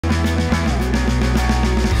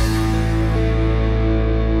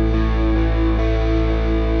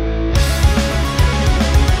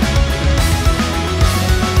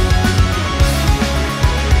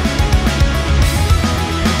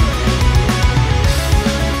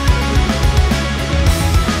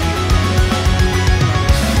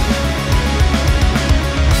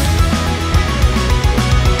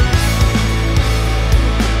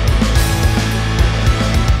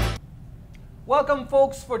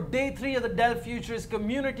folks, for day 3 of the Dell Futurist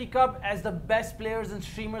Community Cup, as the best players and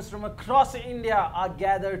streamers from across India are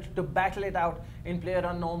gathered to battle it out in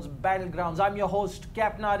PlayerUnknown's battlegrounds. I'm your host,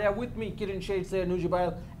 Cap Nadia. With me, Kiran Shadesay,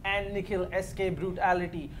 Nujubail, and Nikhil SK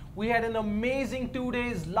Brutality. We had an amazing 2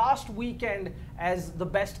 days last weekend as the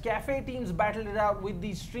best cafe teams battled it out with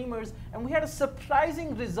these streamers, and we had a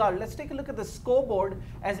surprising result. Let's take a look at the scoreboard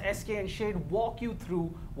as SK and Shade walk you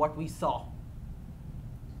through what we saw.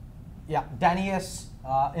 Yeah, Danny S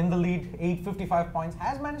in the lead, 855 points,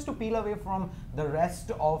 has managed to peel away from the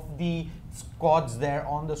rest of the squads there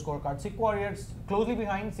on the scorecard. Sick Warriors closely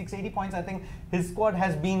behind, 680 points. I think his squad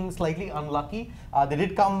has been slightly unlucky. They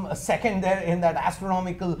did come second there in that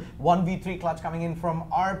astronomical 1v3 clutch coming in from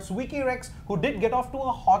ARP's WikiRex, who did get off to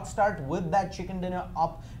a hot start with that chicken dinner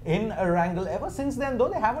up in Erangel. Ever since then, though,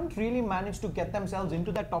 they haven't really managed to get themselves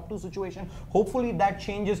into that top 2 situation. Hopefully that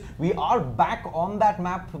changes. We are back on that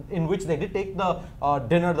map in which they did take the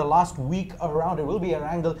dinner the last week around. It will be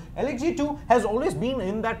Erangel. LXG2 has always been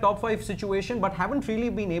in that top 5 situation, but haven't really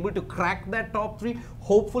been able to crack that top 3.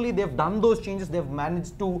 Hopefully they've done those changes. They've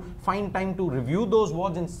managed to find time to review those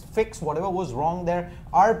wards and fix whatever was wrong there.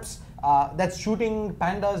 ARPS, that's shooting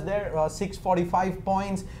pandas there, 645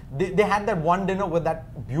 points. They had that one dinner with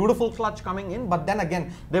that beautiful clutch coming in, but then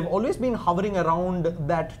again, they've always been hovering around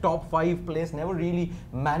that top 5 place, never really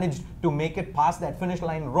managed to make it past that finish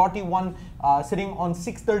line. Roti1 sitting on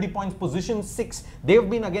 630 points, position 6. They've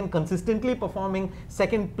been again consistently performing.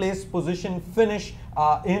 Second place position finish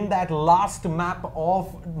in that last map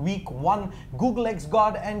of week 1. Google X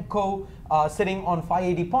God and Co. Sitting on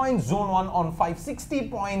 580 points, Zone 1 on 560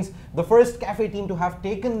 points. The first cafe team to have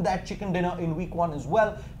taken that chicken dinner in week 1 as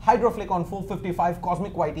well. Hydroflick on 455,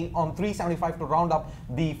 Cosmic Whitey on 375 to round up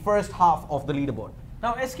the first half of the leaderboard.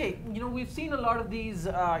 Now, SK, we've seen a lot of these,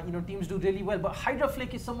 teams do really well, but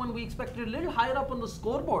Hydroflick is someone we expected a little higher up on the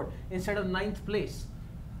scoreboard instead of 9th place.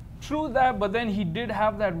 True that, but then he did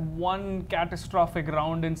have that one catastrophic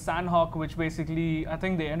round in Sandhawk, which basically, I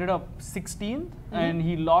think they ended up 16th, and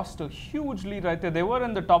he lost a huge lead right there. They were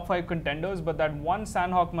in the top 5 contenders, but that one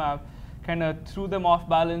Sandhawk map kind of threw them off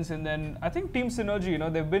balance. And then I think Team Synergy,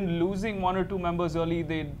 they've been losing 1 or 2 members early.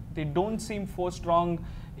 They don't seem force strong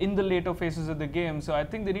in the later phases of the game. So I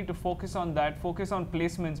think they need to focus on that, focus on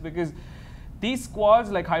placements, because these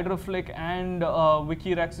squads like Hydroflick and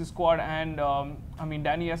WikiRex's squad and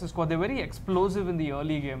Danny S's squad, they're very explosive in the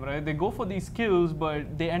early game, right? They go for these kills,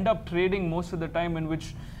 but they end up trading most of the time, in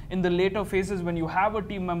which in the later phases when you have a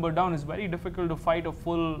team member down, it's very difficult to fight a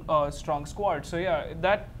full strong squad. So yeah,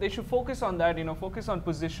 that they should focus on that, focus on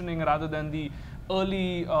positioning rather than the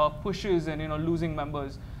early pushes and losing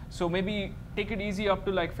members. So maybe take it easy up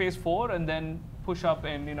to like phase 4 and then push up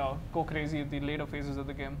and go crazy at the later phases of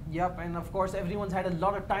the game. Yep, and of course everyone's had a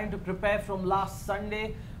lot of time to prepare from last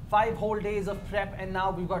Sunday. 5 whole days of prep, and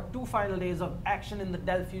now we've got 2 final days of action in the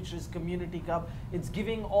Dell Futurist Community Cup. It's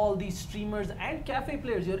giving all these streamers and cafe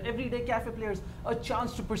players, your everyday cafe players, a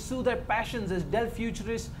chance to pursue their passions, as Dell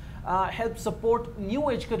Futurist helps support new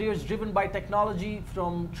age careers driven by technology,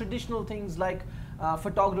 from traditional things like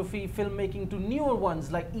photography, filmmaking, to newer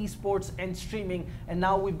ones like esports and streaming. And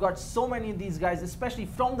now we've got so many of these guys, especially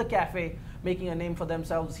from the cafe, making a name for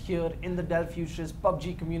themselves here in the Dell Futurist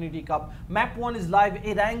PUBG Community Cup. Map 1 is live at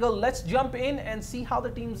Erangel. Let's jump in and see how the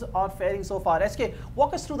teams are faring so far. SK,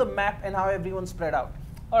 walk us through the map and how everyone's spread out.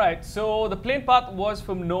 Alright, so the plane path was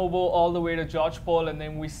from Novo all the way to George Paul, and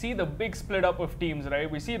then we see the big split up of teams, right?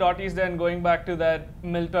 We see Rotis then going back to that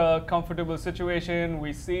Milta comfortable situation.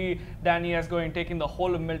 We see Danny S taking the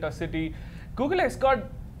whole of Milta City. Google X got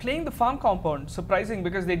playing the farm compound, surprising,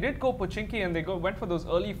 because they did go Pochinki and they went for those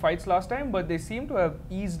early fights last time, but they seem to have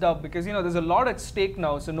eased up because there's a lot at stake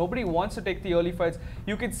now, so nobody wants to take the early fights.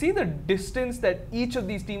 You can see the distance that each of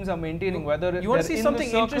these teams are maintaining, whether you want to see something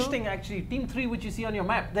interesting. Actually, Team 3, which you see on your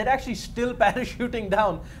map, they're actually still parachuting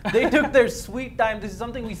down. They took their sweet time. This is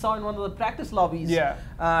something we saw in one of the practice lobbies. Yeah.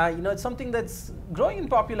 It's something that's growing in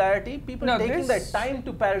popularity. People taking their time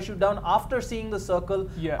to parachute down after seeing the circle,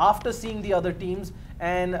 after seeing the other teams.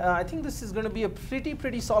 And I think this is going to be a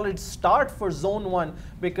pretty solid start for Zone 1,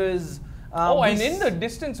 because and in the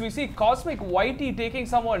distance we see Cosmic Whitey taking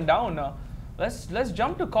someone down. Let's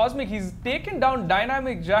jump to Cosmic. He's taken down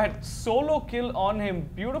Dynamic Jet, solo kill on him.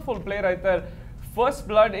 Beautiful play right there. First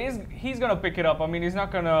blood he's gonna pick it up. I mean, he's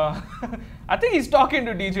not gonna. I think he's talking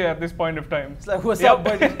to DJ at this point of time. It's like, what's up,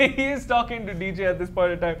 buddy? He is talking to DJ at this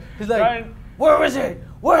point of time. He's like, where is it?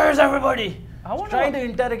 Where's everybody? I want trying to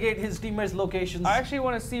interrogate his teammates' locations. I actually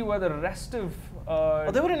want to see where the rest of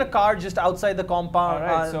They were in a car just outside the compound,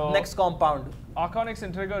 Alright, so next compound. Arconix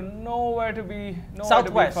and Trigger nowhere to be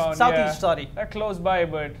Southwest, found. southeast, sorry. They're close by,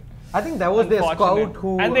 but I think that was their scout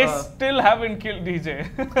who... And they still haven't killed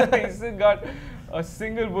DJ. He's still got a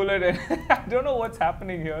single bullet. And I don't know what's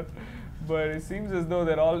happening here, but it seems as though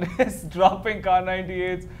they're all just dropping Kar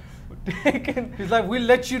 98s. He's like, we'll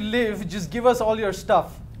let you live, just give us all your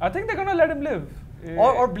stuff. I think they're gonna let him live.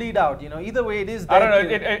 Or bleed out, you know. Either way, it is. I don't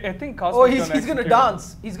know. I think Cosmic's Oh, he's gonna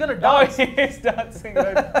dance. He's gonna dance. Oh, he's dancing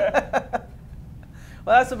right there.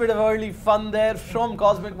 Well, that's a bit of early fun there from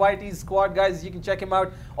Cosmic Whitey's squad, guys. You can check him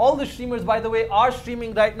out. All the streamers, by the way, are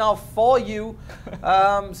streaming right now for you,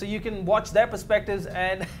 so you can watch their perspectives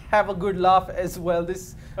and have a good laugh as well.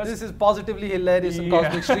 This is positively hilarious on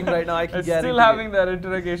Cosmic stream right now. I can guarantee. Still having that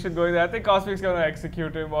interrogation going there. I think Cosmic's gonna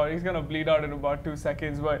execute him, or he's gonna bleed out in about 2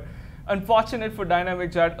 seconds, but. Unfortunate for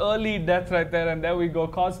Dynamic Chat, early death right there, and there we go,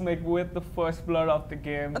 Cosmic with the first blood of the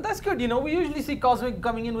game. And that's good, you know, we usually see Cosmic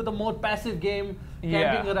coming in with a more passive game,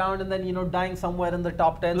 camping around and then, you know, dying somewhere in the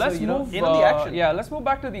top 10, let's so, you move, know, in the action. Yeah, let's move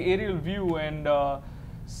back to the aerial view and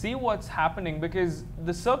see what's happening, because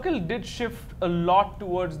the circle did shift a lot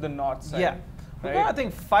towards the north side. Yeah. We've got, I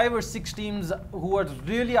think, 5 or 6 teams who are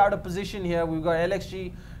really out of position here. We've got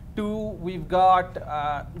LXG 2, we've got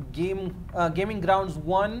Gaming Grounds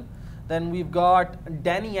 1, then we've got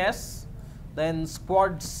Danny S, then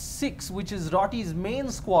Squad 6, which is Rotty's main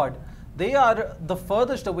squad. They are the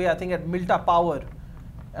furthest away, I think, at Milta Power.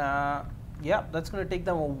 Yeah, that's going to take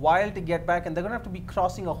them a while to get back, and they're going to have to be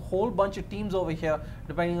crossing a whole bunch of teams over here,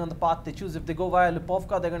 depending on the path they choose. If they go via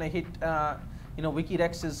Lipovka, they're going to hit, you know,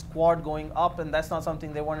 WikiRex's squad going up, and that's not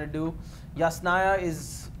something they want to do. Yasnaya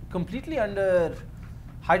is completely under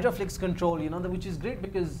Hydraflix control, you know, which is great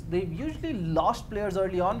because they've usually lost players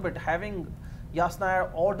early on, but having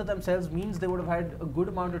Yasnaya all to themselves means they would have had a good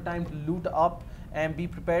amount of time to loot up and be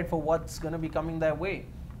prepared for what's going to be coming their way.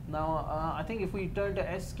 Now, I think if we turn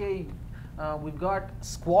to SK, we've got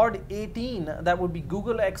Squad 18, that would be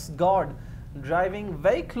Google X God, driving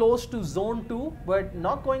very close to Zone 2, but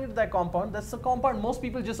not going into that compound. That's the compound most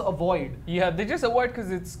people just avoid. Yeah, they just avoid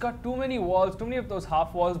because it's got too many walls, too many of those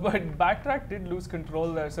half walls, but Backtrack did lose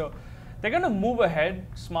control there. So they're going to move ahead,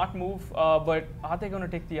 smart move, but are they going to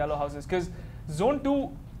take the yellow houses? Because Zone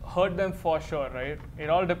 2 hurt them for sure, right? It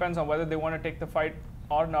all depends on whether they want to take the fight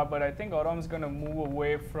or not, but I think Orom's going to move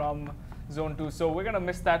away from Zone 2. So we're going to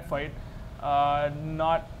miss that fight.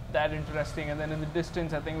 Not that interesting. And then in the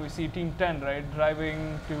distance, I think we see Team 10, right,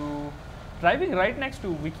 driving right next to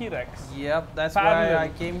WikiRex. Yep, that's why I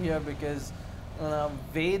came here, because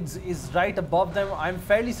Vades is right above them. I'm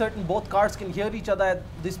fairly certain both cars can hear each other at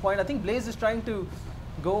this point. I think Blaze is trying to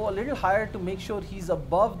go a little higher to make sure he's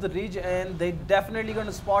above the ridge, and they're definitely going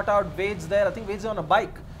to spot out Vades there. I think Vades is on a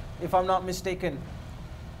bike, if I'm not mistaken.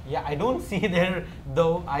 Yeah, I don't see there,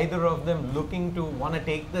 though, either of them looking to want to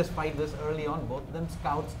take this fight this early on. Both of them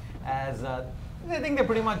scouts, as I think they're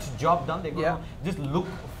pretty much job done. They're going to just look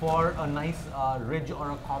for a nice ridge or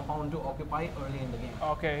a compound to occupy early in the game.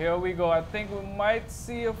 Okay, here we go. I think we might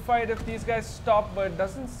see a fight if these guys stop, but it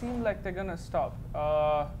doesn't seem like they're going to stop.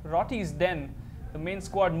 Rotty's Den, the main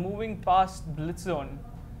squad, moving past Blitz Zone.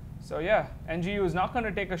 So yeah, NGU is not going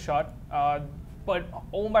to take a shot, but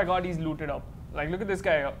oh my god, he's looted up. Like, look at this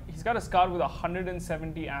guy. He's got a Scar with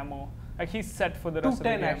 170 ammo. Like, he's set for the rest of the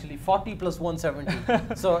game. 210 actually, 40 plus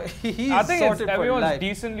 170. So he's I think sorted for everyone's life.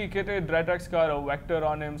 Decently kitted. Dreadrak's got a Vector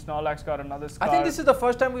on him. Snorlax's got another Scar. I think this is the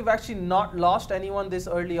first time we've actually not lost anyone this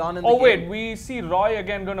early on in the game. Oh wait, we see Roy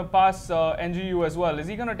again going to pass NGU as well. Is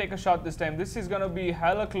he going to take a shot this time? This is going to be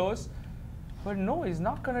hella close. But no, he's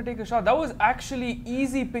not going to take a shot. That was actually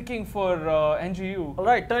easy picking for NGU. All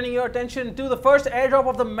right, turning your attention to the first airdrop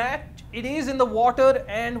of the match. It is in the water,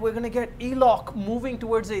 and we're going to get Elok moving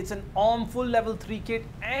towards it. It's an ARM full level 3 kit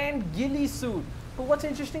and ghillie suit. But what's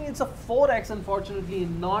interesting, it's a 4x, unfortunately,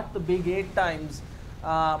 not the big 8 times.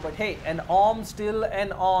 But hey, an ARM, still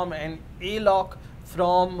an ARM, and Elok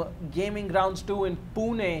from Gaming Grounds 2 in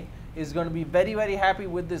Pune is going to be very, very happy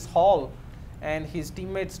with this haul. And his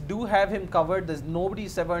teammates do have him covered. There's nobody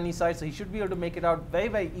Severny side, so he should be able to make it out very,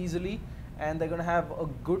 very easily. And they're going to have a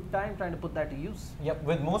good time trying to put that to use. Yep,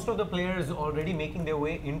 with most of the players already making their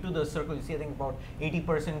way into the circle. You see, I think about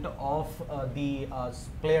 80% of the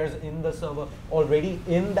players in the server already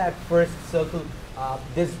in that first circle.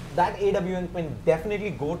 That AWM can definitely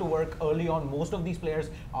go to work early on. Most of these players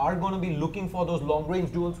are going to be looking for those long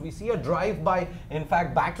range duels. We see a drive by, in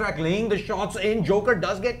fact, Backtrack laying the shots in. Joker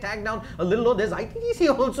does get tagged down a little low. There's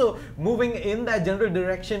ITDC also moving in that general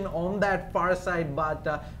direction on that far side, but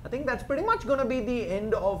I think that's pretty much much going to be the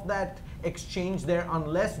end of that exchange there,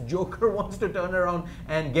 unless Joker wants to turn around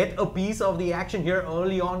and get a piece of the action here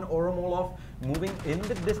early on. Oromolov moving in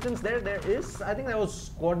the distance there. There is, I think that was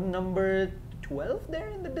squad number 12 there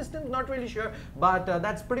in the distance, not really sure, but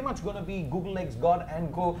that's pretty much going to be Google X God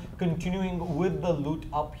and Go continuing with the loot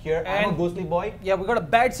up here. And Ghostly Boy. Yeah, we got a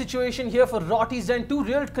bad situation here for Rotty's Den. Two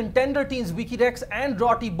real contender teams, Wikidex and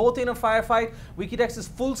Rotty, both in a firefight. Wikidex's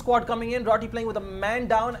full squad coming in, Rotty playing with a man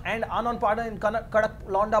down, and Anon Pada and Kadak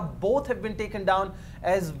Londa both have been taken down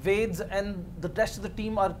as Vades and the rest of the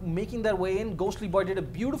team are making their way in. Ghostly Boy did a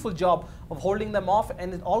beautiful job of holding them off,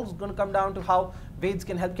 and it's all going to come down to how Vades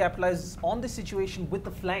can help capitalize on this situation with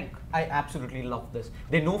the flank. I absolutely love this.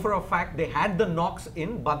 They know for a fact they had the knocks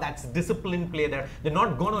in, but that's disciplined play there. They're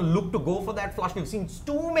not going to look to go for that flush. We've seen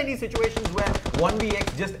too many situations where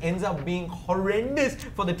 1vx just ends up being horrendous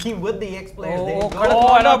for the team with the X players.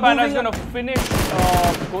 Anapana is going to finish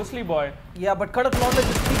Ghostly Boy. Yeah, but Kadak Londa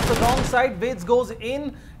just keeps the wrong side. Vades goes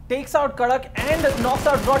in, takes out Kadak and knocks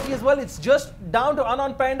out Rotty as well. It's just down to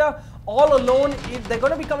Anon Panda all alone. They're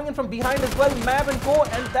going to be coming in from behind as well, Mab and Co,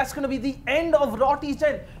 and that's going to be the end of Rotty's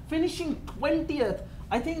Den, finishing 20th.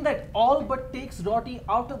 I think that all but takes Rotty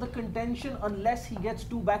out of the contention unless he gets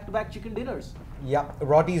two back-to-back chicken dinners. Yeah,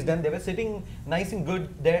 Rotty's Den. They were sitting nice and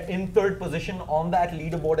good there in 3rd position on that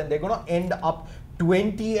leaderboard, and they're going to end up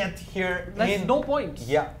 20th here. That's no points.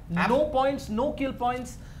 Yeah. No points, no kill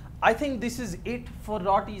points. I think this is it for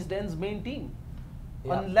Rotty's Den's main team.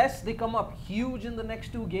 Yeah. Unless they come up huge in the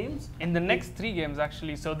next 2 games. In the next 3 games,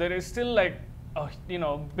 actually. So there is still like,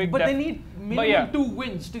 big. But they need minimum 2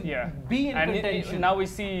 wins to be in contention. Now we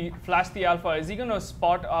see Flash the Alpha. Is he going to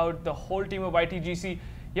spot out the whole team of ITGC?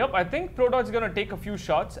 Yep, I think ProDodge is going to take a few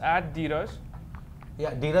shots at Dheeraj.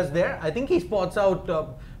 Yeah, Dheeraj there. I think he spots out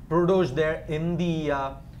ProDodge there in the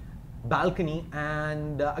balcony,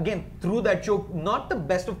 and again through that choke, not the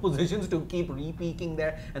best of positions to keep re-peeking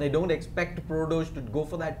there, and I don't expect ProDodge to go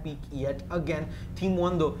for that peak yet again. Team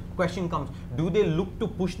 1 though, question comes, do they look to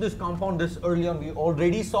push this compound this early on? We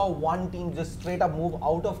already saw one team just straight up move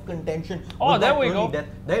out of contention. Oh, there we go.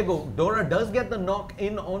 There you go. Dora does get the knock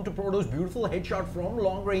in onto ProDodge. Beautiful headshot from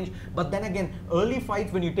long range, but then again, early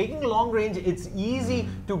fights, when you're taking long range, it's easy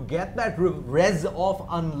to get that res off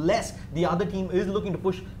unless the other team is looking to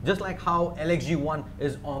push, just like how LXG1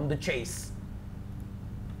 is on the chase.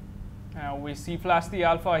 Now we see Flash the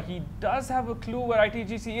Alpha. He does have a clue where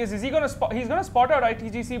ITGC is. Is he going to spot? He's going to spot out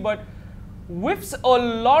ITGC, but whiffs a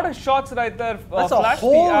lot of shots right there. That's Flash a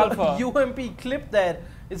whole the Alpha. UMP clip there.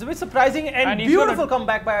 It's a bit surprising and beautiful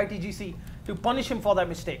comeback by ITGC to punish him for that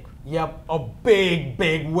mistake. Yep, a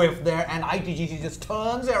big whiff there, and ITGC just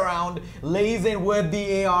turns around, lays in with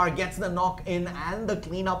the AR, gets the knock in and the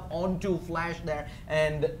cleanup onto Flash there,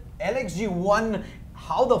 and LXG1,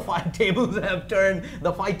 how the fight tables have turned.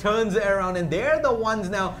 The fight turns around, and they're the ones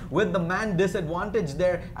now with the man disadvantage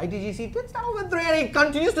there. ITGC gets down with 3, and he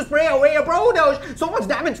continues to spray away a ProDodge. So much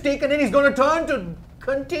damage taken in, he's going to turn to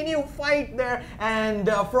continue fight there, and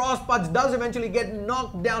Frostputz does eventually get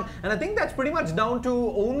knocked down, and I think that's pretty much down to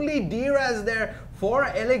only Dheeraj there for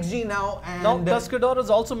LXG now. And now Tuskador is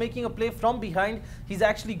also making a play from behind. He's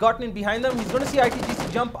actually gotten in behind them. He's going to see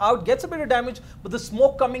ITGC jump out, gets a bit of damage, but the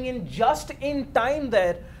smoke coming in just in time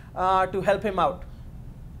there to help him out.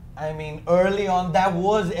 I mean, early on, that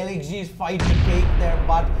was LXG's fight to take there,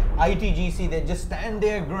 but ITGC, they just stand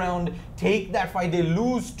their ground, take that fight, they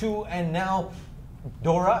lose 2, and now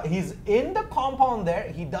Dora, he's in the compound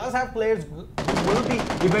there. He does have players who will be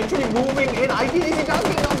eventually moving in. ITGC does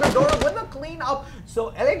get knocked out. Dora with a clean up.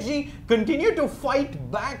 So LXG continue to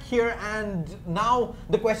fight back here, and now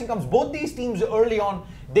the question comes, both these teams early on,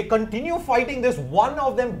 they continue fighting this. One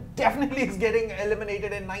of them definitely is getting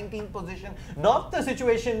eliminated in 19th position. Not the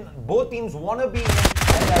situation both teams want to be in,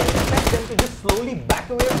 and I expect them to just slowly back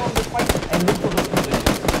away from this fight and look for those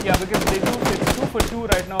positions. Yeah, because it's 2 for 2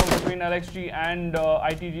 right now between LXG and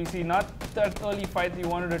ITGC. Not that early fight you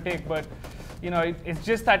wanted to take, but it's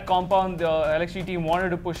just that compound. The LXG team wanted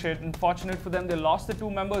to push it. Unfortunate for them, they lost the 2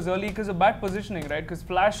 members early because of bad positioning, right? Because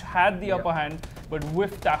Flash had the upper hand, but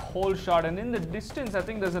whiffed that whole shot. And in the distance, I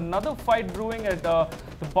think there's another fight brewing at the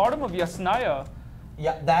bottom of Yasnaya.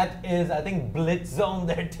 Yeah, that is, I think, Blitz Zone.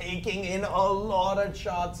 They're taking in a lot of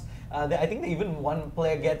shots. I think even one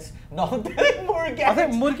player gets knocked. I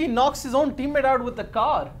think Murki knocks his own teammate out with the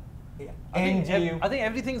car. Yeah. I think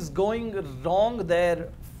everything's going wrong there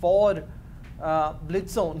for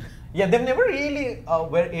Blitz Zone. Yeah, they've never really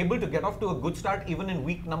were able to get off to a good start even in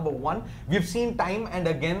week number 1. We've seen time and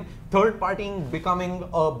again third partying becoming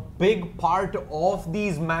a big part of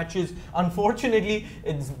these matches. Unfortunately,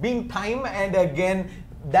 it's been time and again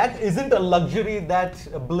that isn't a luxury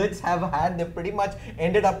that Blitz have had. They pretty much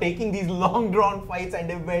ended up taking these long drawn fights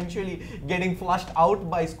and eventually getting flushed out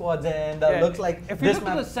by squads, and looks like if you look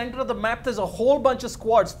at the center of the map, there's a whole bunch of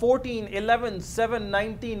squads, 14, 11, 7,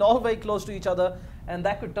 19, all very close to each other, and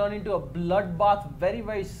that could turn into a bloodbath very,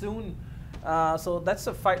 very soon. So that's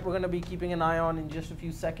a fight we're going to be keeping an eye on in just a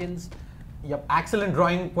few seconds. Yep, Excellent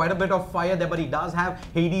drawing quite a bit of fire there, but he does have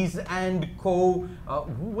Hades and Co.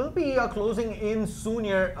 Who will be closing in soon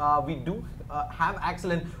here. We do have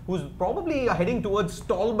Excellent, who's probably heading towards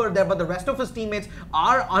Stolber there, but the rest of his teammates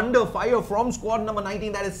are under fire from squad number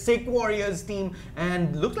 19, that is Sick Warriors team,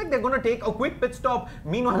 and looks like they're going to take a quick pit stop.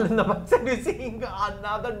 Meanwhile, in the backside, we're seeing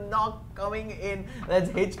another knock coming in. That's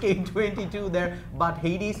HK22 there, but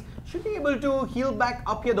Hades should be able to heal back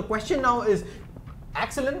up here. The question now is,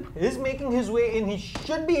 Excellent is making his way in. He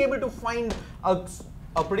should be able to find a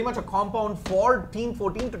pretty much a compound for Team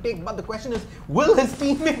 14 to take. But the question is, will his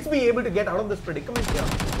teammates be able to get out of this predicament here?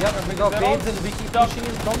 Yeah, and we got Vades and Vicky pushing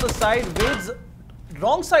in from the side. Vades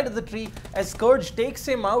wrong side of the tree as Scourge takes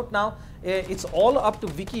him out now. It's all up to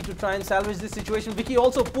Vicky to try and salvage this situation. Vicky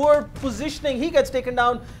also poor positioning. He gets taken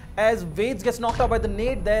down as Vades gets knocked out by the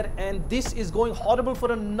nade there, and this is going horrible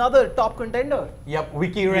for another top contender. Yep,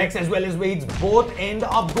 Vicky Rex as well as Vades both end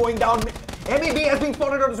up going down. MAB has been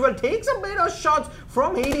spotted out as well. Takes a bit of shots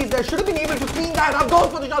from Hades there. Should have been able to clean that up.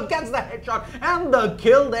 Goes for the shot, gets the headshot and the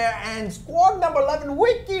kill there. And squad number 11,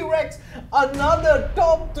 Vicky Rex, another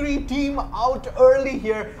top 3 team out early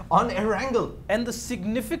here on Erangel. And the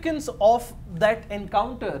significance of that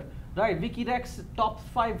encounter, right? Vicky Rex, top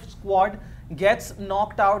 5 squad, gets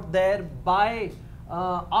knocked out there by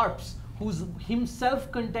Arps, who's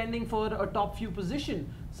himself contending for a top few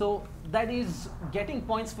position. So that is getting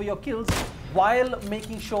points for your kills while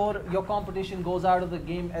making sure your competition goes out of the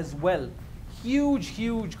game as well. Huge,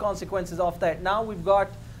 huge consequences of that. Now we've got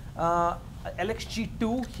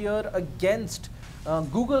LXG2 here against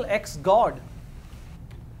Google X God.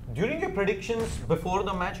 During your predictions before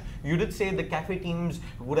the match, you did say the cafe teams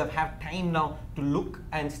would have had time now to look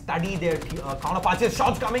and study their counterparts. His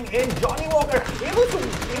shots coming in. Johnny Walker able to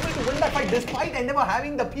win that fight despite Endeavor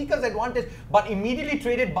having the Pika's advantage, but immediately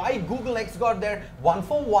traded by Google X God there.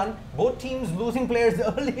 1-for-1. Both teams losing players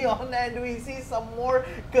early on, and we see some more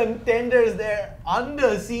contenders there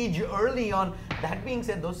under siege early on. That being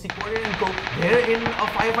said, those Sikoria and Co, they're in a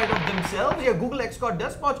firefight of themselves. Yeah, Google X God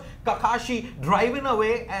does spot Kakashi driving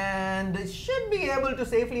away and should be able to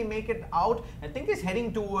safely make it out. I think he's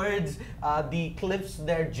heading towards the cliffs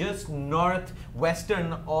there just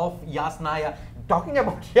northwestern of Yasnaya. Talking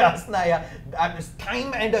about Yasnaya,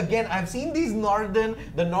 time and again, I've seen these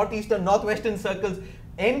the northeastern, northwestern circles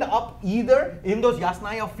end up either in those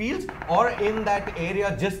Yasnaya fields or in that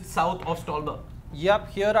area just south of Stolber. Yep,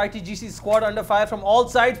 here ITGC squad under fire from all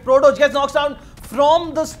sides. Proto gets knocked down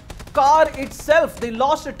from the car itself. They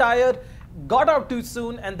lost a tire, got out too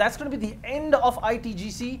soon, and that's going to be the end of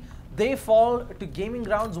ITGC. They fall to Gaming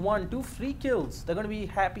Grounds 1, 2 free kills. They're going to be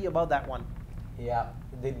happy about that one. Yeah,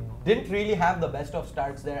 they didn't really have the best of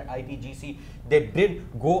starts there, ITGC. They did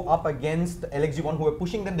go up against LXG1 who were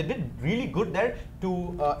pushing them. They did really good there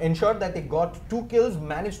to ensure that they got 2 kills,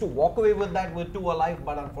 managed to walk away with that with 2 alive,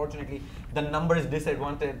 but unfortunately the numbers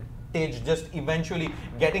disadvantage just eventually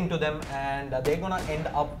getting to them, and they're gonna end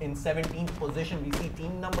up in 17th position. We see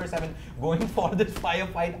team number 7 going for this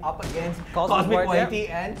firefight up against Cosmic Whitey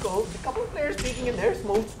and Co. A couple of players peeking in there,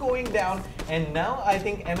 smoke's going down, and now I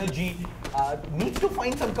think MLG needs to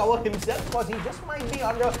find some cover himself because he just might be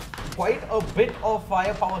under quite a bit of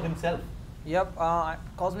firepower himself. Yep,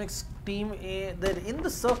 Cosmic's team, they're in the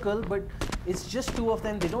circle, but it's just 2 of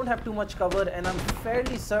them. They don't have too much cover, and I'm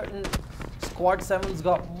fairly certain Squad 7's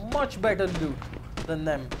got much better loot than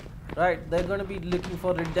them. Right, they're going to be looking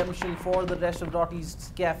for redemption for the rest of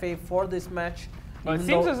Rotty's Cafe for this match. It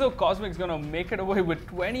seems as though Cosmic's going to make it away with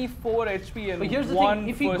 24 HP and but here's the 1 thing,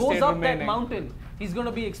 if he goes up that mountain, he's going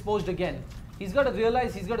to be exposed again. He's got to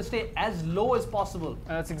realize he's got to stay as low as possible.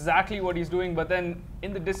 And that's exactly what he's doing. But then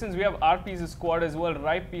in the distance, we have RP's squad as well,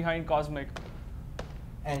 right behind Cosmic.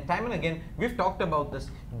 And time and again, we've talked about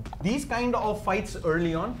this. These kind of fights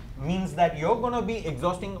early on means that you're going to be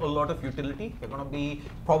exhausting a lot of utility. You're going to be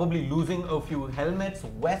probably losing a few helmets,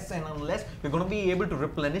 vests, and unless you're going to be able to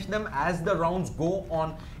replenish them as the rounds go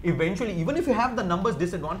on. Eventually, even if you have the numbers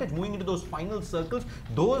disadvantage moving into those final circles,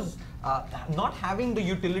 those not having the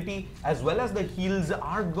utility as well as the heals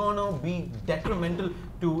are going to be detrimental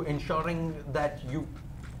to ensuring that you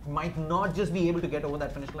might not just be able to get over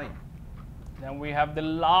that finish line. Then we have the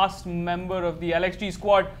last member of the LXG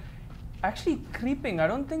squad actually creeping. I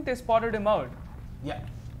don't think they spotted him out. Yeah,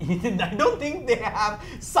 I don't think they have.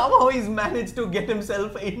 Somehow he's managed to get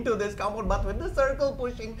himself into this compound, but with the circle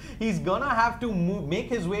pushing, he's gonna have to make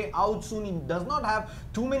his way out soon. He does not have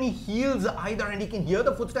too many heals either, and he can hear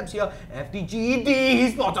the footsteps here. FTGED,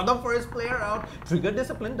 he spots on the first player out. Trigger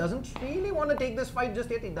Discipline doesn't really want to take this fight just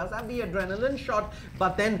yet. He does have the adrenaline shot,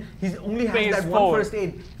 but then he only has that one first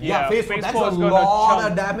aid. Yeah, phase 4. That's a lot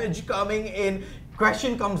of damage coming in.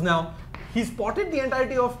 Question comes now. He spotted the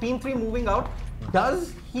entirety of Team 3 moving out.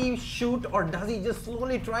 Does he shoot, or does he just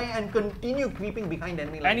slowly try and continue creeping behind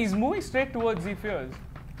enemy lines? And he's moving straight towards Zephyrs.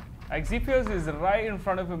 Like, Zephyrs is right in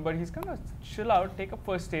front of him, but he's gonna chill out, take a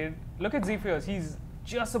first aid. Look at Zephyrs, he's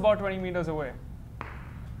just about 20 meters away,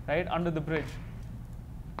 right under the bridge.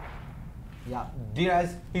 Yeah,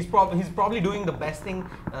 Diaz, he's probably doing the best thing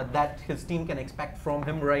that his team can expect from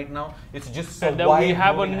him right now. It's just so. And then we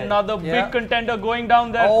have another big contender going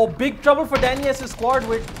down there. Oh, big trouble for Danny S's squad.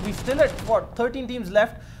 We still at what, 13 teams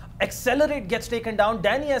left. Accelerate gets taken down.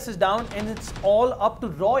 Danny S is down, and it's all up to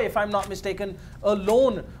Roy, if I'm not mistaken,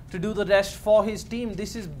 alone to do the rest for his team.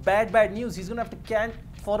 This is bad news. He's gonna have to camp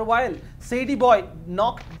for a while. Sadie Boy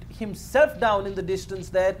knocked himself down in the distance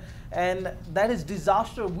there, and that is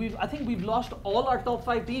disaster. I think we've lost all our top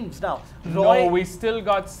 5 teams now. Roy, no, we still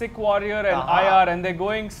got Sick Warrior and IR, and they're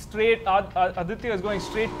going straight. Aditya is going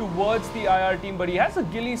straight towards the IR team, but he has a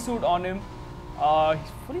ghillie suit on him.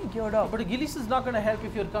 He's fully geared up. But a ghillie suit is not going to help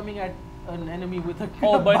if you're coming at an enemy with a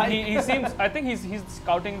but he seems, I think he's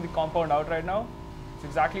scouting the compound out right now. It's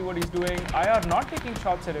exactly what he's doing. IR not taking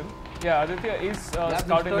shots at him. Yeah, Aditya is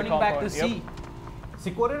scouting the compound. Back to C.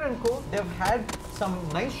 Sikorir and Co, they've had some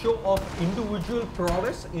nice show of individual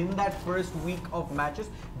prowess in that first week of matches,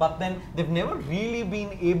 but then they've never really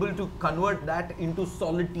been able to convert that into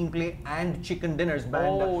solid team play and chicken dinners.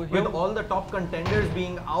 With all the top contenders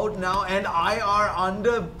being out now and IR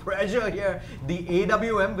under pressure here, the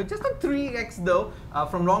AWM with just a 3x though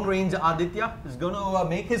from long range, Aditya is going to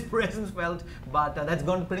make his presence felt, but that's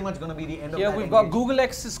pretty much going to be the end of that. Yeah, we've got Google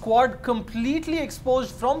X's squad completely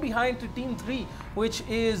exposed from behind to Team 3, which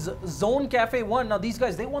is Zone Cafe 1. Now these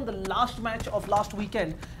guys, they won the last match of last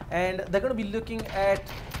weekend, and they're going to be looking at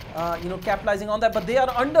capitalizing on that, but they are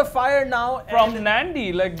under fire now. From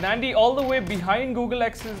Nandi, like Nandi all the way behind Google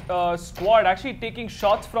X's squad, actually taking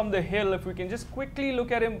shots from the hill. If we can just quickly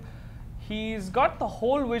look at him, he's got the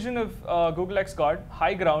whole vision of Google X guard,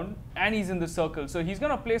 high ground, and he's in the circle. So he's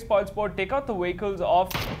going to play spoil sport, take out the vehicles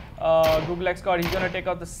of Google X guard. He's going to take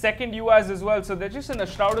out the second UAS as well. So they're just in a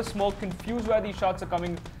shroud of smoke, confused where these shots are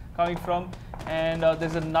coming from. And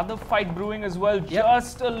there's another fight brewing as well,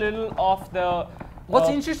 just a little off the What's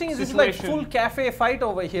interesting is this is like full cafe fight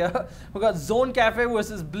over here. We got Zone Cafe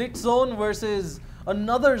versus Blitz Zone versus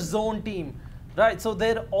another Zone team. Right, so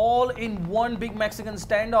they're all in one big Mexican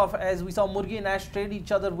standoff, as we saw Murgi and Ash trade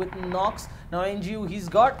each other with knocks. Now NGU, he's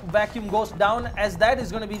got Vacuum Ghost down, as that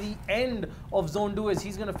is going to be the end of Zone 2, as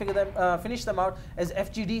he's going to finish them out, as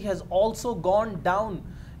FGD has also gone down,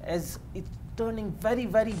 as it's turning very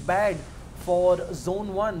bad for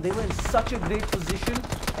Zone 1. They were in such a great position,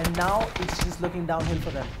 and now it's just looking downhill for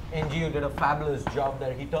them. NGU did a fabulous job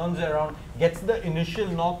there. He turns around, gets the initial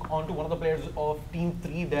knock onto one of the players of Team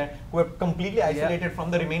 3 there, who are completely isolated from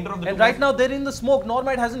the remainder of the And right now they're in the smoke.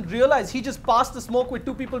 Normite hasn't realized. He just passed the smoke with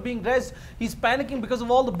 2 people being rezzed. He's panicking because of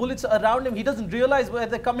all the bullets around him. He doesn't realize where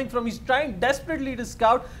they're coming from. He's trying desperately to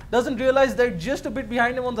scout. Doesn't realize they're just a bit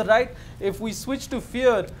behind him on the right. If we switch to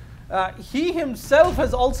Fear, he himself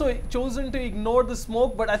has also chosen to ignore the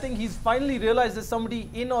smoke, but I think he's finally realized there's somebody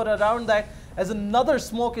in or around that, as another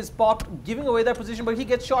smoke is popped, giving away their position, but he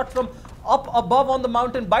gets shot from up above on the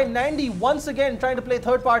mountain by Nandi, once again trying to play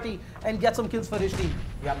third party and get some kills for his team.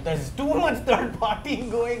 Yeah, there's too much third party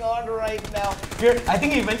going on right now. Here, I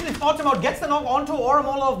think he eventually spots him out, gets the knock onto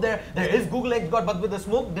Oromolov there. There is Google X God, but with the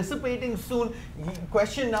smoke dissipating soon,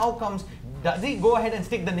 question now comes, does he go ahead and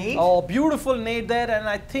stick the nade? Oh, beautiful nade there, and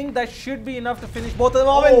I think that should be enough to finish both of them.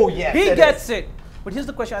 Oh, yes, he gets it. But here's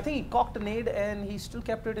the question. I think he cocked a nade and he still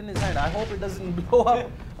kept it in his hand. I hope it doesn't blow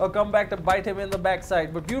up or come back to bite him in the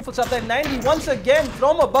backside. But beautiful stuff there. 90 once again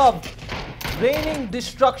from above, raining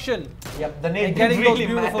destruction. Yep, the nade getting really those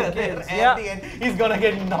beautiful kills. At the end, he's gonna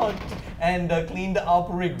get knocked and cleaned up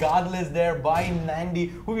regardless there by Nandi,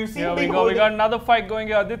 who we've seen. Here we go. We got another fight going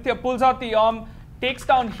here. Aditya pulls out the arm, takes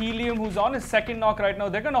down Helium, who's on his second knock right now.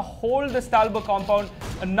 They're gonna hold the Stalber compound.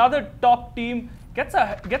 Another top team gets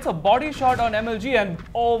a body shot on MLG, and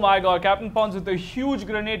oh my god, Captain Pons with a huge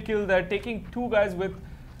grenade kill there, taking 2 guys with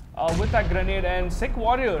that grenade, and Sick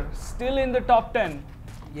Warrior still in the top 10.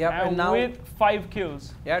 Yep, and now with 5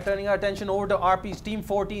 kills. Yeah, turning our attention over to RP's Team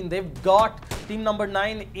 14. They've got Team number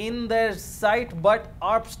 9 in their sight, but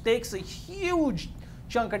ARPS takes a huge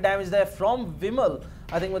chunk of damage there from Vimal,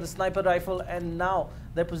 I think with a sniper rifle, and now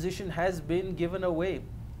their position has been given away.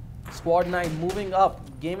 Squad 9 moving up.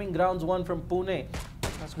 Gaming Grounds 1 from Pune.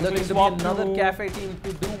 Looking to be another cafe team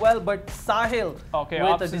to do well, but Sahil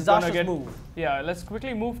with a disastrous move. Yeah, let's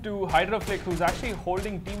quickly move to HydraFlick, who's actually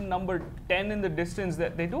holding team number 10 in the distance.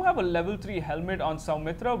 They do have a level 3 helmet on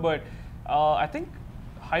Soumitra, but I think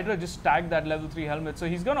Hydra just tagged that level 3 helmet. So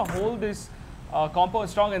he's going to hold this compound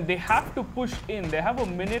strong, and they have to push in. They have a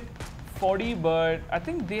minute 40, but I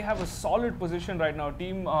think they have a solid position right now.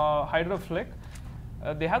 Team HydraFlick.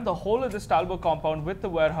 They have the whole of the Stalberg compound with the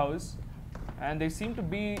warehouse. And they seem to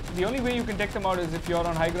be, the only way you can take them out is if you're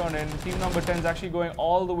on high ground, and team number 10 is actually going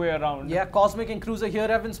all the way around. Yeah, Cosmic and Cruiser here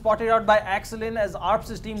have been spotted out by Axelin as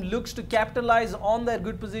ARPS' team looks to capitalize on their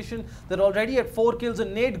good position. They're already at 4 kills. A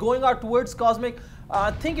nade going out towards Cosmic.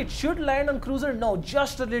 I think it should land on Cruiser. No,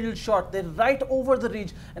 just a little short. They're right over the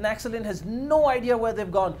ridge, and Axelin has no idea where they've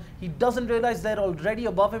gone. He doesn't realize they're already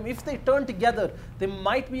above him. If they turn together, they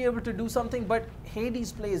might be able to do something, but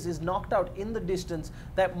Hades Plays is knocked out in the distance.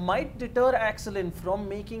 That might deter Axelin from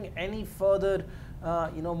making any further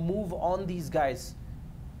move on these guys.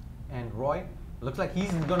 And Roy, looks like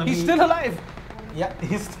he's gonna be... He's still alive! Yeah,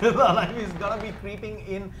 he's still alive. He's gonna be creeping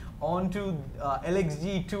in onto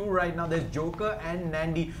LXG2 right now. There's Joker and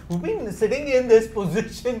Nandi, who've been sitting in this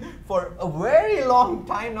position for a very long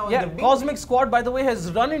time now. Yeah, Cosmic squad, by the way,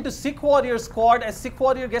 has run into Sick Warrior squad as Sick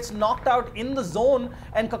Warrior gets knocked out in the zone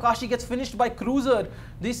and Kakashi gets finished by Cruiser.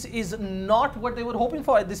 This is not what they were hoping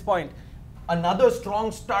for at this point. Another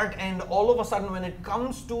strong start, and all of a sudden when it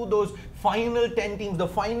comes to those final 10 teams, the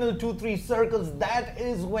final 2-3 circles, that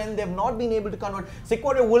is when they've not been able to convert.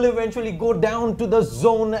 Sequoia will eventually go down to the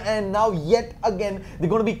zone, and now yet again they're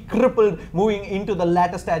going to be crippled moving into the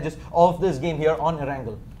latter stages of this game here on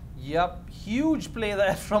Erangel. Yep, huge play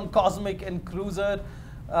there from Cosmic and Cruiser.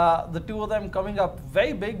 The two of them coming up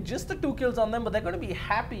very big, just the 2 kills on them, but they're going to be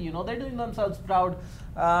happy, they're doing themselves proud.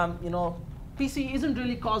 PC isn't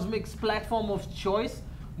really Cosmic's platform of choice,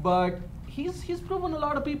 but he's proven a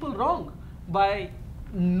lot of people wrong by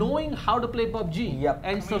knowing how to play PUBG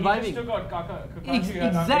and surviving. He just took out Kakashi.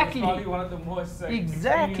 Exactly. Probably one of the most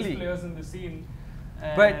experienced players in the scene.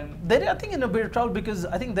 But they're, I think, in a bit of trouble because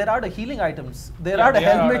I think they're out of healing items. They're out of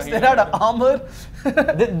helmets, they're out of armor.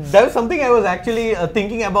 That was something I was actually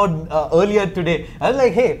thinking about earlier today. I was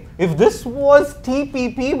like, hey, if this was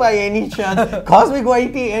TPP by any chance, Cosmic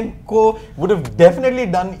YT and Co would have definitely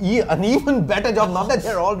done an even better job. Not that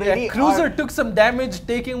they're already... Cruiser took some damage,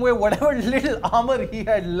 taking away whatever little armor he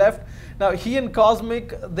had left. Now, he and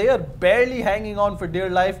Cosmic, they are barely hanging on for dear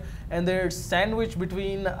life. And they're sandwiched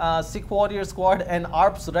between Sick Warrior squad and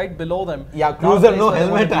ARPS right below them. Yeah, Cruiser no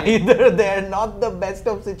helmet either. They're not the best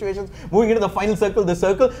of situations. Moving into the final circle, the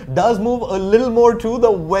circle does move a little more to the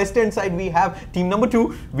western side. We have team number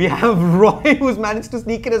 2. We have Roy, who's managed to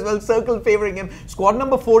sneak in as well. Circle favoring him. Squad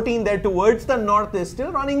number 14 there towards the north is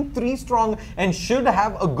still running 3 strong and should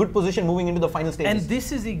have a good position moving into the final stages. And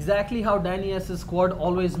this is exactly how Danny S's squad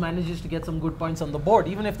always manages to get some good points on the board.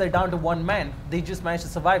 Even if they're down to 1 man, they just manage to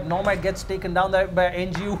survive. Nomad gets taken down there by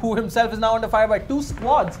NGU, who himself is now under fire by 2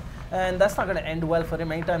 squads. And that's not going to end well for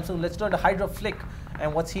him anytime soon. Let's turn to HydraFlick.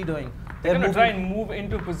 And what's he doing? They're going to try and move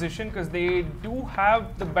into position because they do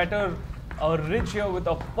have the better ridge here with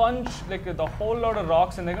a punch, like with a whole lot of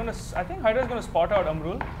rocks. And they're going to, I think Hydra's going to spot out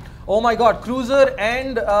Amrul. Oh my god, Cruiser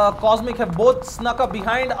and Cosmic have both snuck up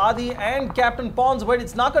behind Adi and Captain Pons, but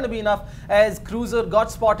it's not going to be enough as Cruiser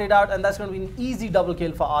got spotted out, and that's going to be an easy double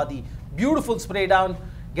kill for Adi. Beautiful spray down,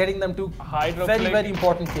 getting them to very, very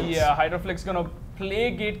important kills. Yeah, HydraFlick's going to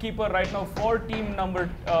play gatekeeper right now for team number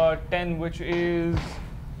 10, which is...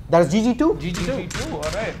 That's GG2? GG2,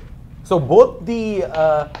 alright. So both the,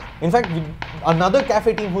 in fact, another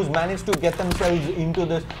cafe team who's managed to get themselves into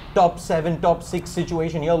this top 7, top 6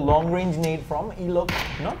 situation here. Long range nade from Elo.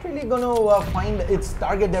 Not really going to find its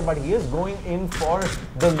target there, but he is going in for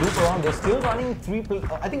the loop around. They're still running 3,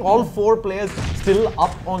 I think all 4 players still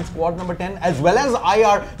up on squad number 10, as well as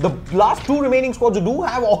IR. The last 2 remaining squads who do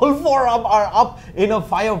have all 4 up are up in a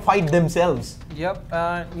firefight themselves. Yep,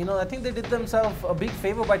 I think they did themselves a big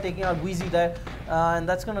favor by taking out Wheezy there, and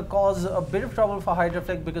that's going to cause a bit of trouble for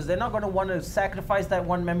HydraFlick because they're not going to want to sacrifice that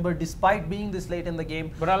 1 member despite being this late in the game.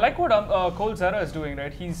 But I like what Cole Zera is doing,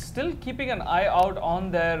 right? He's still keeping an eye out on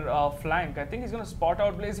their flank. I think he's going to spot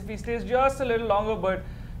out Blaze if he stays just a little longer, but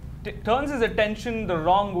turns his attention the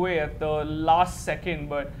wrong way at the last second.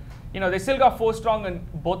 But you know, they still got 4 strong in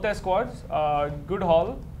both their squads. Good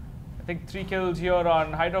haul. I think 3 kills here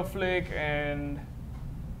on Hydra Flick, and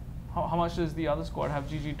how much does the other squad have?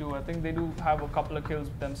 GG2. I think they do have a couple of kills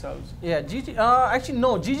themselves. Yeah, actually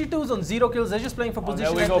no, GG2 is on 0 kills. They're just playing for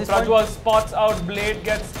position. There we go. Prajwal spots out Blade,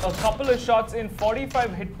 gets a couple of shots in,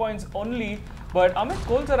 45 hit points only. But Amit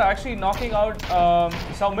Kolsar actually knocking out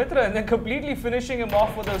Soumitra and then completely finishing him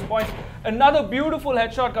off with those points. Another beautiful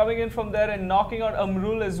headshot coming in from there and knocking out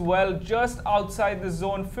Amrul as well, just outside the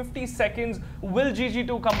zone. 50 seconds. Will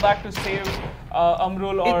GG2 come back to save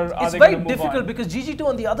Amrul, or are they going to move on? It's very difficult because GG2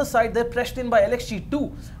 on the other side, they're pressed in by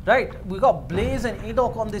LXG2, right? We got Blaze and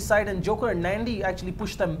Adok on this side, and Joker and Nandi actually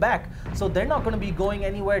pushed them back. So they're not going to be going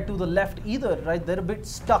anywhere to the left either, right? They're a bit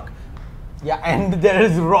stuck. Yeah, and there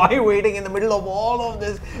is Roy waiting in the middle of all of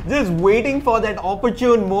this, just waiting for that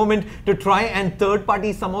opportune moment to try and third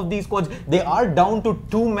party some of these squads. They are down to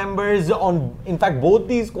 2 members on, in fact, both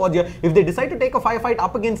these squads here. If they decide to take a firefight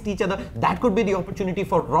up against each other, that could be the opportunity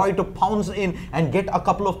for Roy to pounce in and get a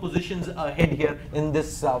couple of positions ahead here in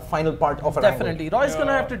this final part of a Definitely. Roy's going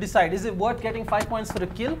to have to decide, is it worth getting 5 points for a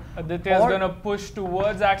kill? Aditya's going to push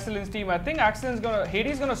towards Axelin's team. I think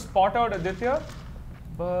Hades going to spot out Aditya.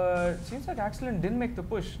 But seems like Axelin didn't make the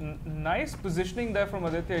push. Nice positioning there from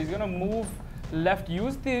Aditya. He's going to move left,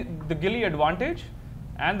 use the ghillie advantage,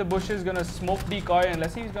 and the bush is going to smoke decoy, and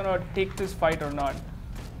let's see if he's going to take this fight or not.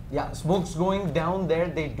 Yeah, smoke's going down there.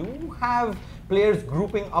 They do have players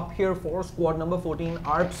grouping up here for squad number 14.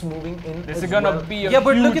 ARPS moving in. This is going to be a Yeah,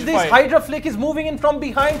 but look huge at this. fight. Hydra Flick is moving in from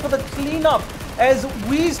behind for the cleanup as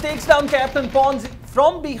Wheeze takes down Captain Pawns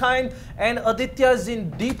from behind, and Aditya's in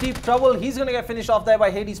deep, deep trouble. He's going to get finished off there by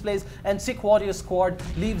Hades Plays, and Sick Warrior squad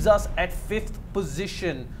leaves us at 5th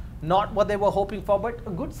position. Not what they were hoping for, but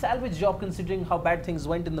a good salvage job considering how bad things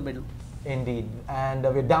went in the middle. Indeed, and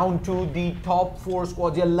we're down to the top 4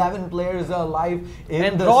 squads. 11 players are alive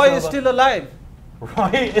in the Roy server. is still alive.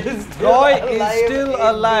 Roy is still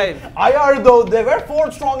alive. IR though, they were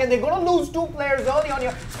 4 strong and they're going to lose 2 players early on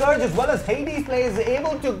here. Scourge as well as Hades plays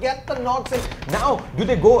able to get the knocks in. Now, do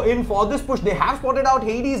they go in for this push? They have spotted out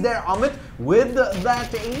Hades there. Amit with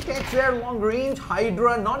that 8x there, long range.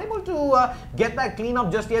 Hydra not able to get that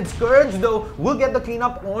cleanup just yet. Scourge though will get the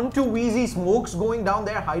cleanup onto Wheezy. Smokes going down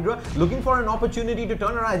there. Hydra looking for an opportunity to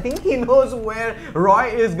turn around. I think he knows where Roy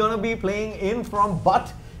is going to be playing in from,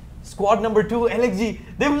 but squad number 2, LXG,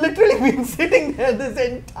 they've literally been sitting there this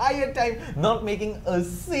entire time, not making a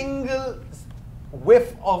single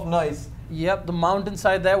whiff of noise. Yep, the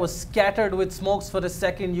mountainside there was scattered with smokes for a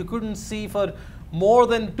second. You couldn't see for more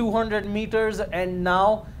than 200 meters, and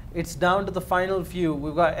now it's down to the final few.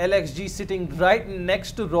 We've got LXG sitting right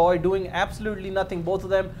next to Roy, doing absolutely nothing. Both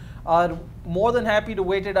of them are more than happy to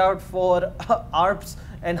wait it out for ARPS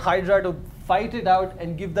and Hydra to fight it out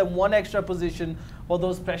and give them 1 extra position for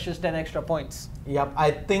those precious 10 extra points. Yep,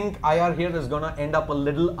 I think IR here is going to end up a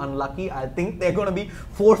little unlucky. I think they're going to be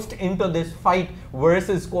forced into this fight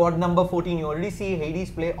versus squad number 14. You already see Hades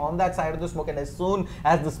play on that side of the smoke, and as soon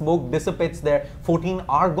as the smoke dissipates there, 14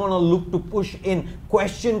 are going to look to push in.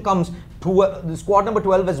 Question comes to the squad number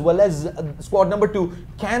 12 as well as squad number 2.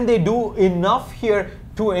 Can they do enough here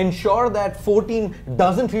to ensure that 14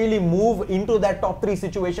 doesn't really move into that top 3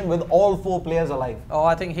 situation with all 4 players alive? Oh,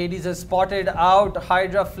 I think Hades has spotted out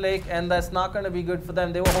Hydra Flake, and that's not going to be good for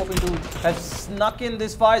them. They were hoping to have snuck in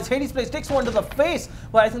this far. Hades Plays takes one to the face,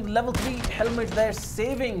 but I think the level 3 helmet there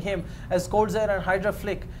saving him as Coldzer and Hydra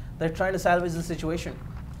Flick, they're trying to salvage the situation.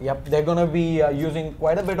 Yep, they're going to be using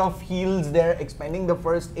quite a bit of heals there, expending the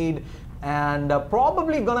first aid, and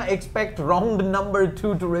probably going to expect round number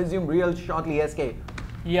 2 to resume real shortly, SK.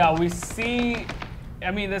 Yeah, we see,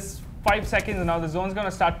 I mean, there's 5 seconds now. The zone's going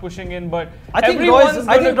to start pushing in, but I think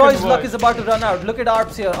Roy's luck is about to run out. Look at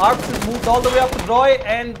ARPS here. ARPS has moved all the way up to Roy,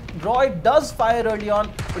 and Roy does fire early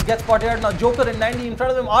on, but gets spotted out. Now Joker and 90 in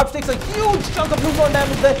front of him. ARPS takes a huge chunk of blue zone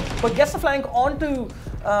damage there, but gets the flank onto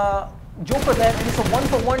Joker there, and it's a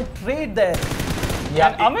 1-for-1 trade there. Yeah,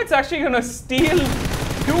 and Amit's actually going to steal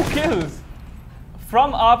 2 kills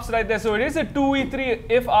from ARPS right there. So it is a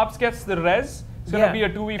 2v3 if ARPS gets the res. It's going to be a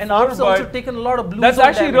 2v4, and ARPS also taken a lot of blue that's zone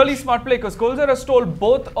actually damage. really smart play because Kolzer stole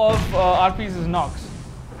both of RP's knocks.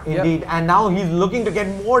 Indeed, and now he's looking to get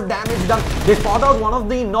more damage done. They spot out one of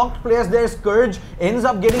the knocked players there. Scourge ends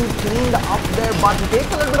up getting cleaned up there, but he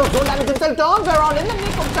takes a little bit of zone damage himself, turns around in the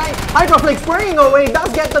nick of time. Hydroflake spraying away,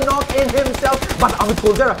 does get the knock in himself, but Amit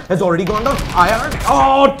Kolzera has already gone down. Iron,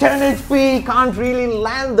 oh, 10 HP, can't really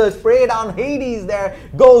land the spray down. Hades there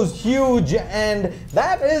goes huge, and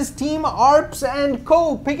that is Team ARPS and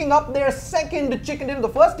Co. picking up their 2nd chicken dinner, the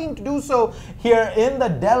first team to do so here in the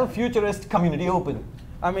Dell Futurist Community Open.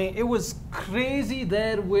 I mean, it was crazy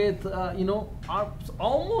there with, you know,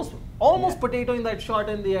 almost potatoing that shot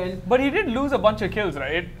in the end. But he did lose a bunch of kills,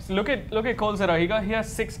 right? So look at Colsera. He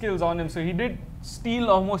has 6 kills on him, so he did steal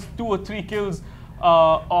almost 2 or 3 kills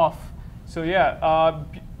off. So yeah,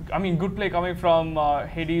 I mean, good play coming from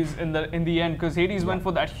Hades in the end, because Hades went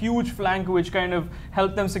for that huge flank, which kind of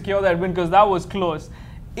helped them secure that win, because that was close.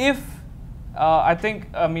 If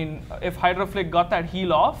if Hydroflick got that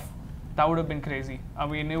heal off, that would have been crazy. I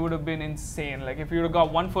mean, it would have been insane. Like if you would have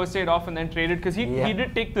got one first aid off and then traded, because he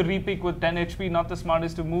did take the repeak with 10 HP, not the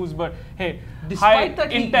smartest of moves, but hey, despite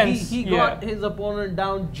that, intense. He got his opponent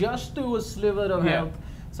down just to a sliver of health.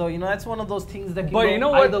 So you know, that's one of those things that can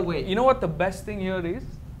go either way. You know what the best thing here is?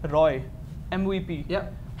 Roy, MVP. Yeah.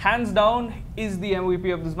 Hands down is the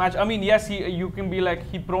MVP of this match. I mean, yes, you can be like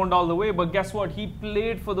he proned all the way, but guess what? He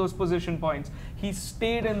played for those position points. He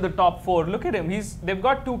stayed in the top 4. Look at him. They've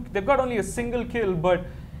got only a single kill, but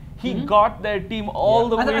he got their team all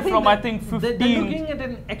the way from I think 15. They're looking at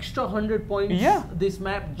an extra 100 points this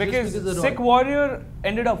map because of Sick Warrior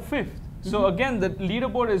ended up 5th. So again, the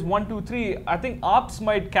leaderboard is 1, 2, 3. I think Ops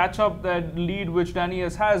might catch up that lead which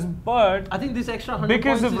Danius has, but I think this extra 100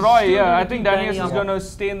 because points of Roy, I think Danius is going to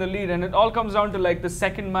stay in the lead, and it all comes down to like the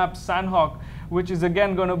second map, Sandhawk, which is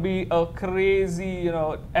again going to be a crazy, you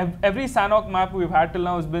know, every Sandhawk map we've had till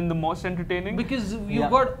now has been the most entertaining. Because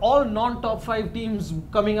you've got all non-top 5 teams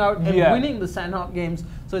coming out and winning the Sandhawk games.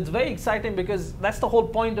 So it's very exciting because that's the whole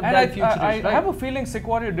point of that Futurist, right? I have a feeling Sick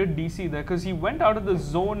Warrior did DC there because he went out of the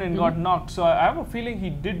zone and got knocked. So I have a feeling he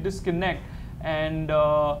did disconnect. And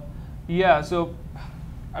so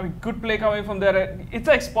I mean, good play coming from there. It's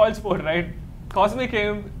like spoil sport, right? Cosmic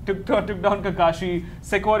came, took down Kakashi,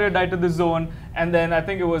 Sick Warrior died to the zone, and then I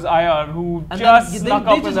think it was IR who just snuck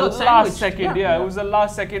up in the last second. It was the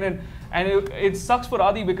last second, and it sucks for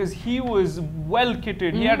Adi because he was well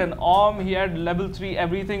kitted. He had an arm, he had level 3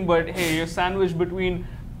 everything, but hey, you're sandwiched between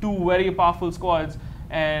 2 very powerful squads,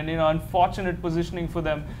 and you know, unfortunate positioning for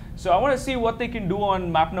them. So I want to see what they can do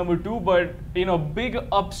on map number 2, but you know, big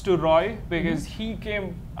ups to Roy because he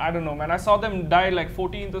came, I don't know, man, I saw them die like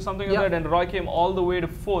 14th or something like that, and Roy came all the way to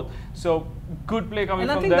 4th. So good play coming from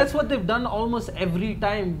there. And I think that's what they've done almost every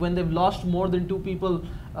time when they've lost more than 2 people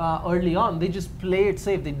early on. They just play it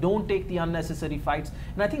safe. They don't take the unnecessary fights.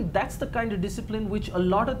 And I think that's the kind of discipline which a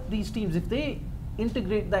lot of these teams, if they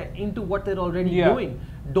integrate that into what they're already doing,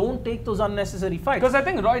 don't take those unnecessary fights. Because I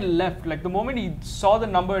think Roy left. Like the moment he saw the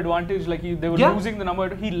number advantage, like they were losing the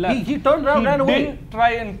number, he left. He turned around, ran away. He didn't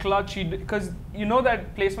try and clutch. Because you know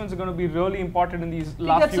that placements are going to be really important in these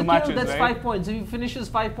last few matches. That's 5 points. If he finishes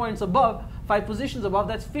 5 points above, 5 positions above,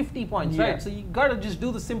 that's 50 points, right? So you got to just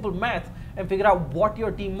do the simple math and figure out what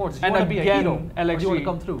your team wants. Do you want to be a hero? LXG, or do you want to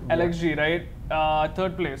come through? LXG, right?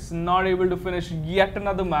 3rd place, not able to finish yet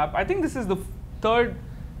another map. I think this is the third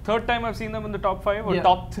time I've seen them in the top 5 or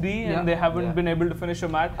top 3, and they haven't been able to finish a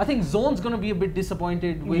match. I think Zone's going to be a bit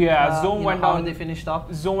disappointed with Zone went down. How they finished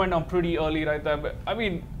off. Zone went down pretty early right there. But I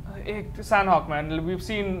mean, Sandhawk, man, we've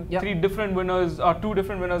seen 3 different winners or 2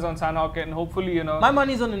 different winners on Sandhawk, and hopefully, you know. My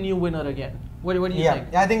money's on a new winner again. What do you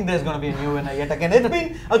think? I think there's going to be a new winner yet again. It's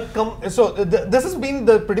been this has been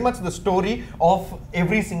pretty much the story of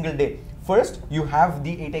every single day. First, you have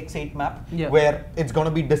the 8x8 map where it's going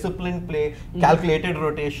to be disciplined play, calculated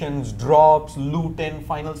rotations, drops, loot in,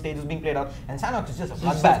 final stages being played out. And Sandhawk is just a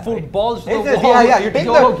bloodbath. Full balls to the wall. You take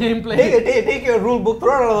the take your rule book,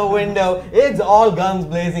 throw it out of the window. It's all guns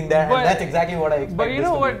blazing there, and that's exactly what I expect. But you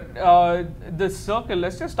know what? The circle.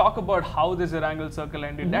 Let's just talk about how this Erangel circle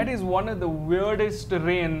ended. That is one of the weirdest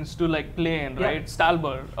terrains to like play in, right?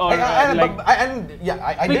 Stalber.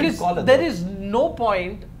 I did call it. There is no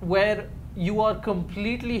point where you are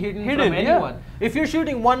completely hidden from anyone. If you're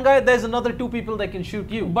shooting one guy, there's another 2 people that can shoot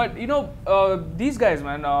you. But you know, these guys,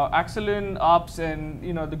 man, Axelin, Ops, and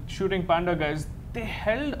you know the shooting Panda guys, they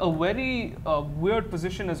held a very weird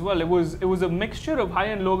position as well. It was a mixture of high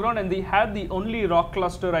and low ground, and they had the only rock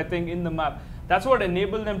cluster I think in the map. That's what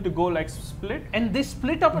enabled them to go like split. And they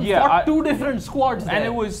split up and fought 2 different squads there. And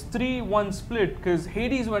it was 3-1 split because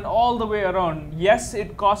Hades went all the way around. Yes,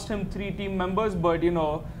 it cost him 3 team members, but you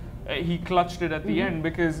know, he clutched it at the end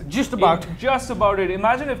because just about it.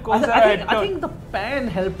 Imagine if Kozara I think the pan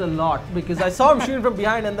helped a lot because I saw him shooting from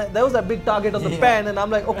behind, and there was a big target on the pan, and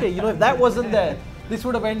I'm like, okay, you know, if that wasn't there, this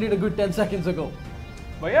would have ended a good 10 seconds ago.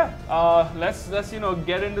 But yeah, let's you know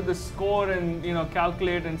get into the score and you know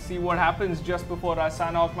calculate and see what happens just before our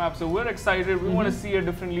Sandhawk map. So we're excited. We want to see a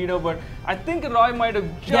different leader, but I think Roy might have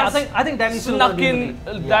just I think Danny snuck in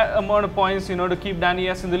that amount of points, you know, to keep Danny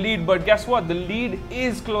S in the lead. But guess what? The lead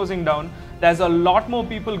is closing down. There's a lot more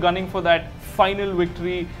people gunning for that final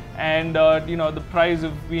victory and you know, the prize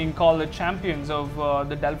of being called the champions of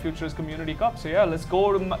the Dell Futurist Community Cup. So yeah, let's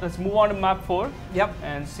move on to map 4. Yep.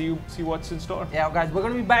 And see what's in store. Yeah, guys, we're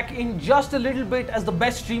going to be back in just a little bit as the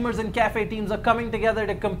best streamers and cafe teams are coming together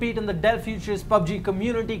to compete in the Dell Futurist PUBG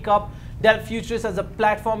Community Cup. Dell Futurist as a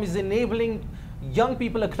platform is enabling young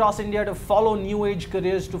people across India to follow new age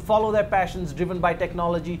careers, to follow their passions driven by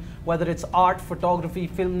technology, whether it's art, photography,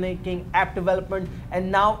 filmmaking, app development,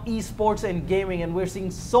 and now esports and gaming. And we're seeing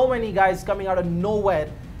so many guys coming out of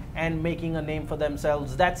nowhere and making a name for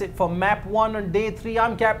themselves. That's it for map 1 on day 3.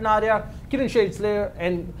 I'm Captain Arya, Kiran Shadeslayer,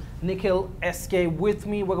 and Nikhil SK with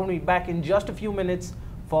me. We're going to be back in just a few minutes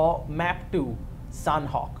for map 2,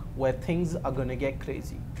 Sunhawk, where things are going to get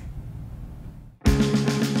crazy.